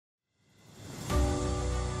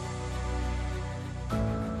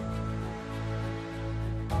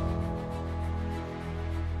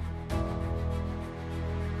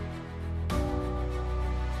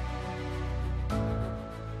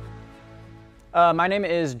My name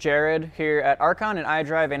is Jared here at ARKON, and I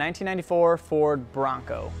drive a 1994 Ford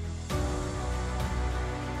Bronco.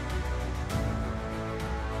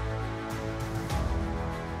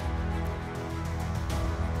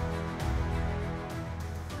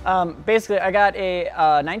 Basically, I got a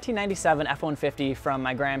 1997 F-150 from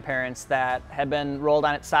my grandparents that had been rolled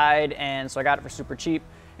on its side, and so I got it for super cheap.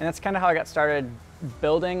 And that's kind of how I got started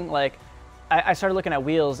building. Like, I started looking at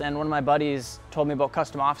wheels, and one of my buddies told me about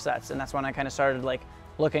custom offsets, and that's when I kind of started like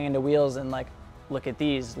looking into wheels and like, look at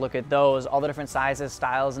these, look at those, all the different sizes,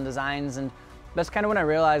 styles, and designs. And that's kind of when I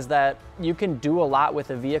realized that you can do a lot with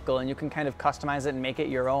a vehicle, and you can kind of customize it and make it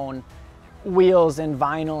your own. Wheels and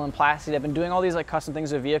vinyl and plastic. I've been doing all these like custom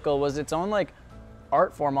things with a vehicle was its own like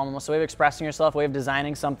art form almost, a way of expressing yourself, a way of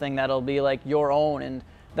designing something that'll be like your own, and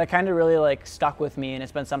that kind of really like stuck with me, and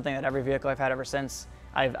it's been something that every vehicle I've had ever since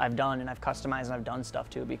I've done, and I've customized and I've done stuff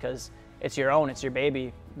too, because it's your own, it's your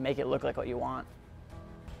baby, make it look like what you want.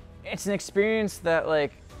 It's an experience that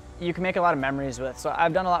like you can make a lot of memories with. So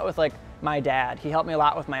I've done a lot with like my dad. He helped me a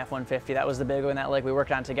lot with my F-150. That was the big one that like we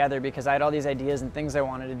worked on together, because I had all these ideas and things I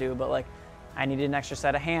wanted to do, but like I needed an extra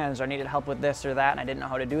set of hands, or I needed help with this or that, and I didn't know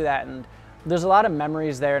how to do that. And there's a lot of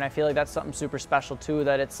memories there, and I feel like that's something super special too,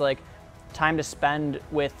 that it's like time to spend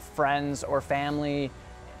with friends or family.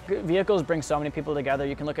 Vehicles bring so many people together.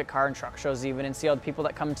 You can look at car and truck shows even and see all the people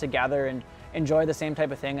that come together and enjoy the same type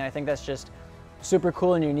of thing, and I think that's just super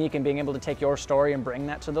cool and unique, and being able to take your story and bring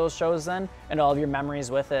that to those shows then, and all of your memories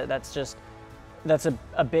with it, that's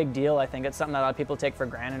a big deal. I think it's something that a lot of people take for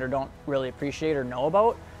granted or don't really appreciate or know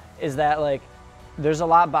about, is that like there's a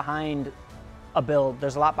lot behind a build,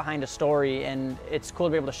 there's a lot behind a story, and it's cool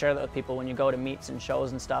to be able to share that with people when you go to meets and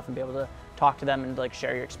shows and stuff, and be able to talk to them and like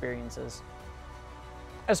share your experiences.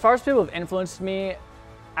 As far as people have influenced me,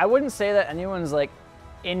 I wouldn't say that anyone's like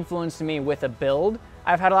influenced me with a build.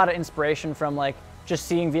 I've had a lot of inspiration from like just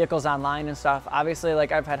seeing vehicles online and stuff. Obviously,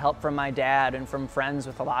 like I've had help from my dad and from friends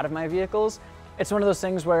with a lot of my vehicles. It's one of those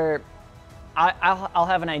things where I'll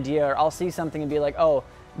have an idea, or I'll see something and be like, oh,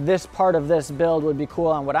 this part of this build would be cool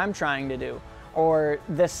on what I'm trying to do, or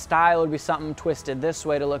this style would be something twisted this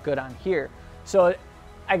way to look good on here. So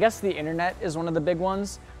I guess the internet is one of the big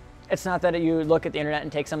ones. It's not that you look at the internet and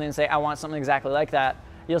take something and say, I want something exactly like that.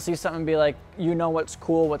 You'll see something and be like, you know what's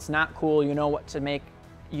cool, what's not cool, you know what to make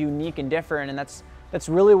unique and different, and that's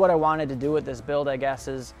really what I wanted to do with this build, I guess.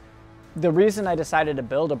 Is the reason I decided to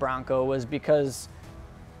build a Bronco was because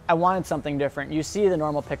I wanted something different. You see the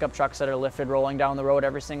normal pickup trucks that are lifted rolling down the road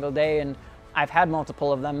every single day, and I've had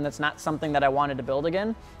multiple of them, and that's not something that I wanted to build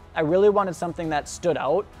again. I really wanted something that stood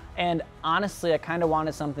out, and honestly, I kind of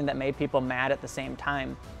wanted something that made people mad at the same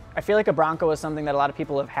time. I feel like a Bronco is something that a lot of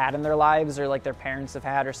people have had in their lives, or like their parents have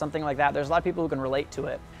had, or something like that. There's a lot of people who can relate to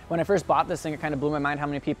it. When I first bought this thing, it kind of blew my mind how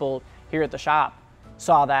many people here at the shop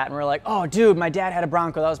saw that and were like, oh dude, my dad had a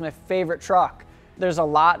Bronco, that was my favorite truck. There's a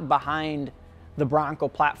lot behind the Bronco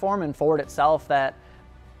platform and Ford itself that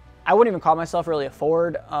I wouldn't even call myself really a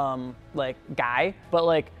Ford like guy, but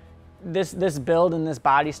like this build and this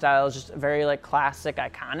body style is just very like classic,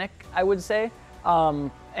 iconic, I would say.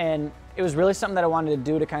 And it was really something that I wanted to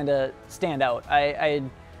do to kind of stand out. I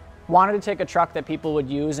wanted to take a truck that people would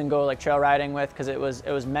use and go like trail riding with, because it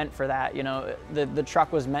was meant for that. You know, the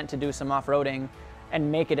truck was meant to do some off-roading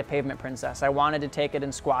and make it a pavement princess. I wanted to take it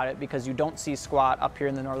and squat it, because you don't see squat up here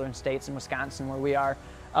in the northern states in Wisconsin where we are.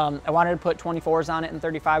 I wanted to put 24s on it and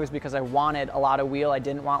 35s because I wanted a lot of wheel. I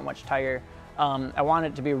didn't want much tire. I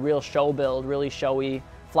wanted it to be a real show build, really showy,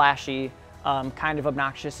 flashy, kind of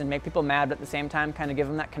obnoxious, and make people mad, but at the same time kind of give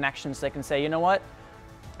them that connection, so they can say, you know what,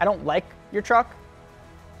 I don't like your truck,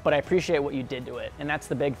 but I appreciate what you did to it. And that's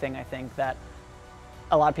the big thing I think that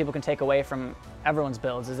a lot of people can take away from everyone's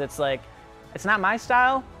builds, is it's like, it's not my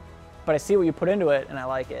style, but I see what you put into it and I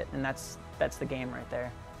like it, and that's the game right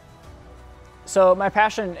there. So my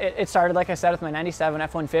passion, it started, like I said, with my 97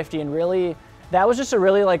 F-150, and really that was just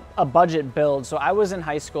a budget build. So I was in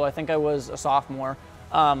high school, I think I was a sophomore.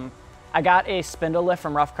 I got a spindle lift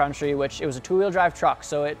from Rough Country, which it was a two-wheel drive truck.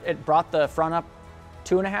 So it brought the front up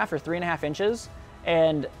 2.5 or 3.5 inches,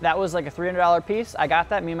 and that was like a $300 piece. I got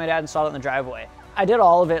that, me and my dad installed it in the driveway. I did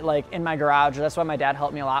all of it like in my garage. That's why my dad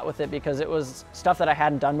helped me a lot with it, because it was stuff that I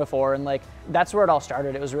hadn't done before, and like that's where it all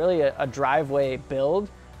started. It was really a driveway build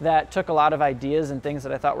that took a lot of ideas and things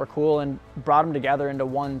that I thought were cool and brought them together into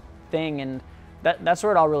one thing, and that's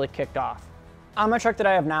where it all really kicked off. On my truck that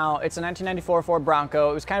I have now, it's a 1994 Ford Bronco.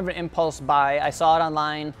 It was kind of an impulse buy. I saw it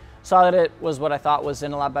online. saw that it was what I thought was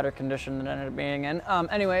in a lot better condition than it ended up being in.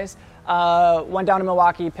 Went down to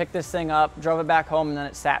Milwaukee, picked this thing up, drove it back home, and then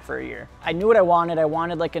it sat for a year. I knew what I wanted. I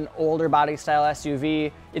wanted like an older body style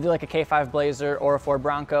SUV, either like a K5 Blazer or a Ford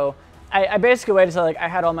Bronco. I basically waited till like I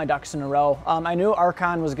had all my ducks in a row. I knew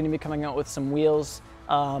ARKON was going to be coming out with some wheels.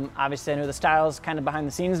 Obviously I knew the styles kind of behind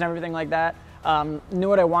the scenes and everything like that. Knew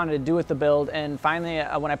what I wanted to do with the build, and finally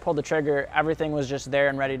when I pulled the trigger, everything was just there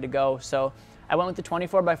and ready to go. So I went with the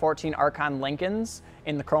 24x14 ARKON Lincolns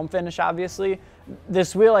in the chrome finish, obviously.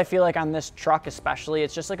 This wheel, I feel like on this truck especially,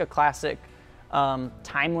 it's just like a classic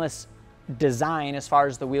timeless design as far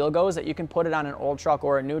as the wheel goes, that you can put it on an old truck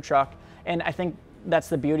or a new truck. And I think that's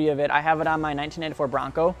the beauty of it. I have it on my 1994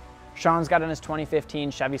 Bronco. Sean's got it in his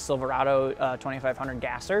 2015 Chevy Silverado 2500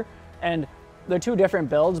 gasser. And they're two different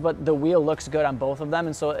builds, but the wheel looks good on both of them.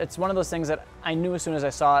 And so it's one of those things that I knew as soon as I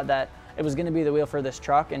saw it that it was gonna be the wheel for this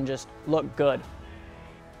truck and just look good.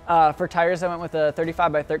 For tires, I went with a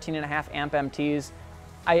 35x13.5 amp MTs.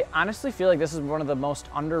 I honestly feel like this is one of the most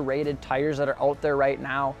underrated tires that are out there right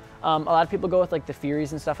now. A lot of people go with like the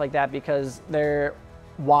Furies and stuff like that because they're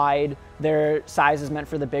wide, their size is meant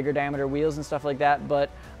for the bigger diameter wheels and stuff like that,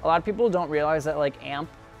 but a lot of people don't realize that like AMP,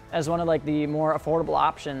 as one of like the more affordable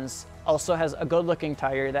options, also has a good looking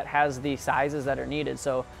tire that has the sizes that are needed.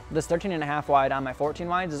 So this 13.5 wide on my 14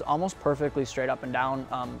 wides is almost perfectly straight up and down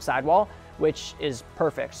sidewall, which is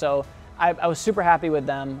perfect. So I was super happy with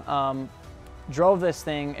them. Drove this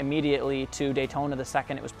thing immediately to Daytona the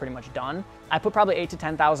second it was pretty much done. I put probably 8,000 to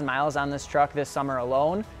 10,000 miles on this truck this summer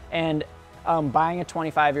alone, and buying a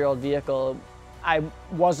 25-year-old vehicle, I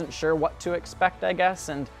wasn't sure what to expect, I guess.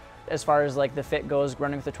 And as far as like the fit goes,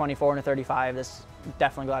 running with a 24 and a 35, this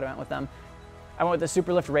definitely glad I went with them. I went with the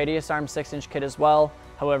Superlift radius arm 6-inch kit as well.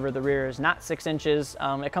 However, the rear is not 6 inches.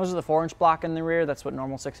 It comes with a 4-inch block in the rear. That's what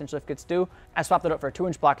normal 6-inch lift kits do. I swapped it out for a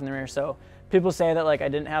 2-inch block in the rear. So people say that like I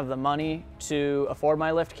didn't have the money to afford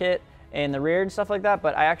my lift kit in the rear and stuff like that,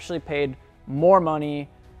 but I actually paid more money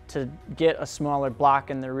to get a smaller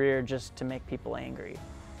block in the rear just to make people angry.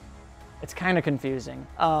 It's kind of confusing.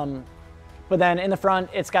 But then in the front,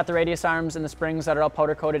 it's got the radius arms and the springs that are all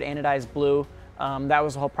powder coated anodized blue. That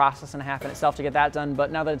was a whole process and a half in itself to get that done,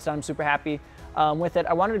 but now that it's done, I'm super happy with it.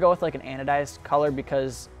 I wanted to go with like an anodized color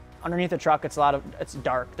because underneath the truck, it's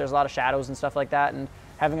dark. There's a lot of shadows and stuff like that, and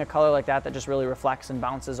having a color like that that just really reflects and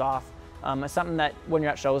bounces off is something that when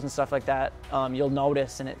you're at shows and stuff like that, you'll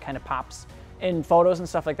notice, and it kind of pops. In photos and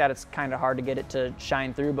stuff like that, it's kind of hard to get it to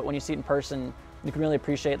shine through, but when you see it in person, you can really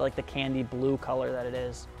appreciate like the candy blue color that it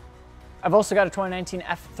is. I've also got a 2019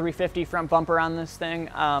 F350 front bumper on this thing.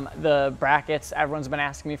 The brackets, everyone's been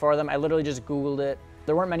asking me for them. I literally just Googled it.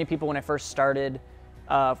 There weren't many people when I first started,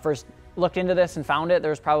 first looked into this and found it.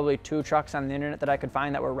 There was probably 2 trucks on the internet that I could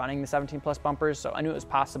find that were running the 17 plus bumpers, so I knew it was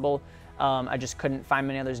possible. I just couldn't find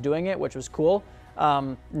many others doing it, which was cool.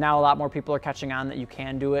 Now a lot more people are catching on that you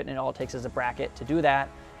can do it, and it all it takes is a bracket to do that.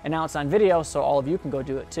 And now it's on video, so all of you can go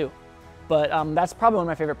do it too. But that's probably one of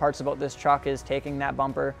my favorite parts about this truck is taking that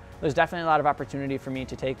bumper. There's definitely a lot of opportunity for me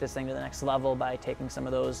to take this thing to the next level by taking some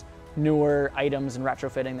of those newer items and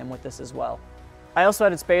retrofitting them with this as well. I also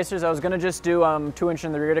added spacers. I was gonna just do 2-inch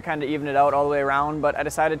in the rear to kind of even it out all the way around, but I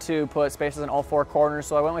decided to put spacers in all 4 corners.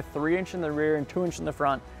 So I went with 3-inch in the rear and 2-inch in the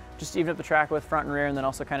front, just to even up the track with front and rear, and then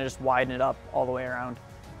also kind of just widen it up all the way around.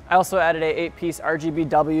 I also added a 8-piece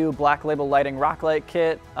RGBW black label lighting rock light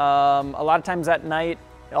kit. A lot of times at night,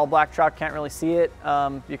 all black truck, can't really see it.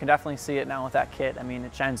 You can definitely see it now with that kit. I mean,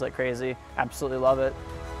 it shines like crazy. Absolutely love it.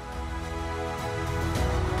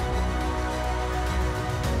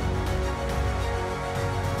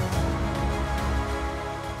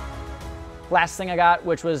 Last thing I got,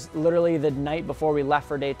 which was literally the night before we left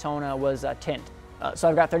for Daytona, was a tint. So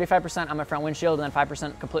I've got 35% on my front windshield and then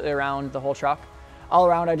 5% completely around the whole truck. All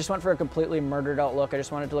around, I just went for a completely murdered out look. I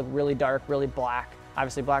just wanted to look really dark, really black.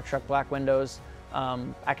 Obviously black truck, black windows.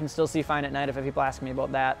 I can still see fine at night if people ask me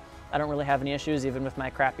about that. I don't really have any issues even with my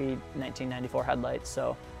crappy 1994 headlights,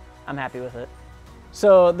 so I'm happy with it.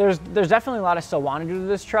 So there's definitely a lot I still want to do to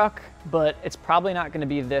this truck, but it's probably not going to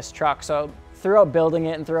be this truck. So throughout building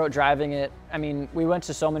it and throughout driving it, I mean, we went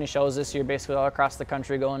to so many shows this year, basically all across the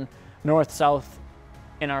country, going north, south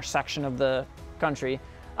in our section of the country.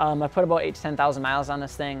 I put about 8,000 to 10,000 miles on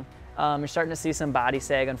this thing. You're starting to see some body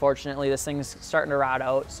sag, unfortunately. This thing's starting to rot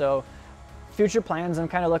out, so future plans, I'm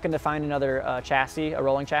kind of looking to find another chassis, a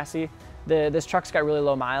rolling chassis. This truck's got really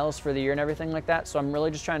low miles for the year and everything like that, so I'm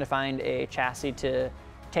really just trying to find a chassis to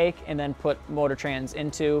take and then put motor trans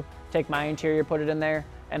into, take my interior, put it in there,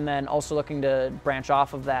 and then also looking to branch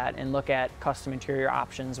off of that and look at custom interior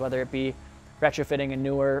options, whether it be retrofitting a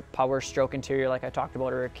newer power stroke interior like I talked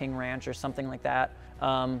about, or a King Ranch or something like that.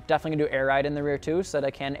 Definitely gonna do air ride in the rear too, so that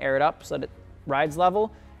I can air it up so that it rides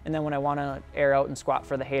level. And then when I wanna air out and squat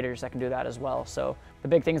for the haters, I can do that as well. So the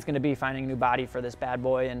big thing is gonna be finding a new body for this bad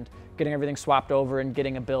boy and getting everything swapped over and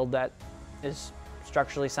getting a build that is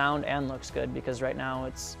structurally sound and looks good, because right now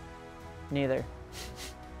it's neither.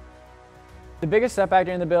 The biggest setback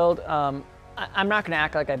during the build, I'm not gonna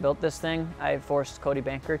act like I built this thing. I forced Cody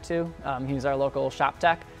Banker to. He's our local shop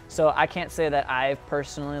tech. So I can't say that I've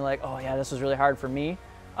personally oh yeah, this was really hard for me.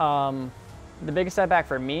 The biggest setback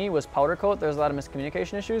for me was powder coat. There's a lot of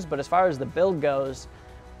miscommunication issues, but as far as the build goes,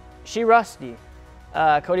 she rusty.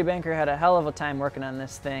 Cody Banker had a hell of a time working on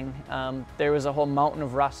this thing. There was a whole mountain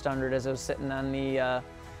of rust under it as it was sitting on the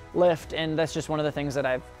lift, and that's just one of the things that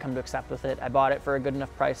I've come to accept with it. I bought it for a good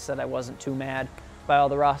enough price that I wasn't too mad by all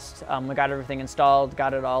the rust. We got everything installed,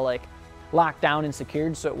 got it all locked down and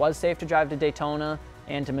secured, so it was safe to drive to Daytona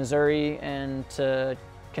and to Missouri and to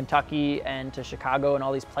Kentucky and to Chicago and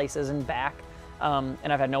all these places and back, and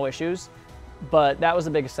I've had no issues. But that was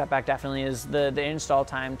the biggest setback, definitely, is the install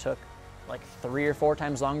time took like 3 or 4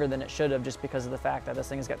 times longer than it should have, just because of the fact that this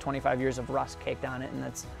thing has got 25 years of rust caked on it, and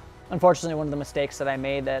that's unfortunately one of the mistakes that I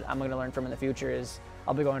made that I'm going to learn from in the future. Is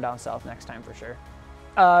I'll be going down south next time for sure.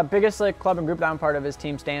 Biggest club and group down part of is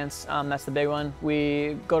team stance. That's the big one.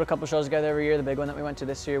 We go to a couple shows together every year. The big one that we went to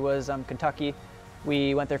this year was Kentucky.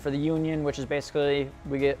 We went there for the Union, which is basically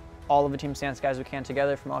we get all of the team stance guys we can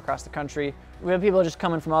together from all across the country. We have people just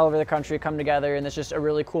coming from all over the country come together, and it's just a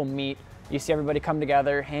really cool meet. You see everybody come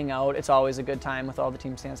together, hang out. It's always a good time with all the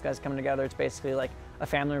team stance guys coming together. It's basically like a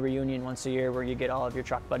family reunion once a year where you get all of your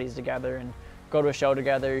truck buddies together and go to a show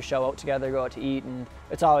together, show out together, go out to eat, and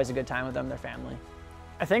it's always a good time with them, their family.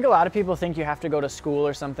 I think a lot of people think you have to go to school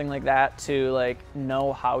or something like that to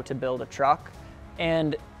know how to build a truck,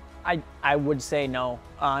 and I would say no,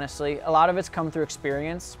 honestly. A lot of it's come through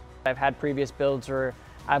experience. I've had previous builds where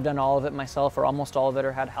I've done all of it myself, or almost all of it,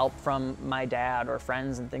 or had help from my dad or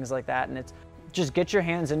friends and things like that, and it's just get your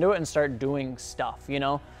hands into it and start doing stuff, you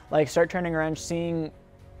know? Start turning around, seeing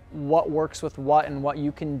what works with what and what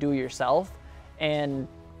you can do yourself, and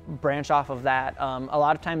branch off of that. A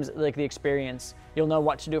lot of times, the experience, you'll know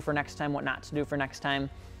what to do for next time, what not to do for next time,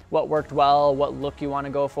 what worked well, what look you want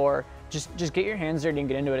to go for. Just get your hands dirty and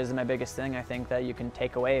get into it is my biggest thing, I think, that you can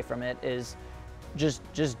take away from it, is just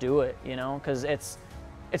do it, you know? Because it's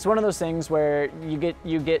one of those things where you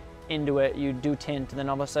get into it, you do tint, and then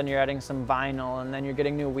all of a sudden you're adding some vinyl, and then you're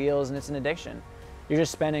getting new wheels, and it's an addiction. You're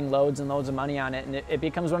just spending loads and loads of money on it, and it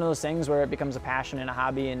becomes one of those things where it becomes a passion and a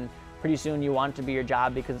hobby, and pretty soon you want it to be your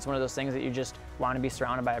job, because it's one of those things that you just want to be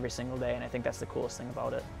surrounded by every single day, and I think that's the coolest thing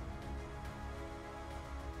about it.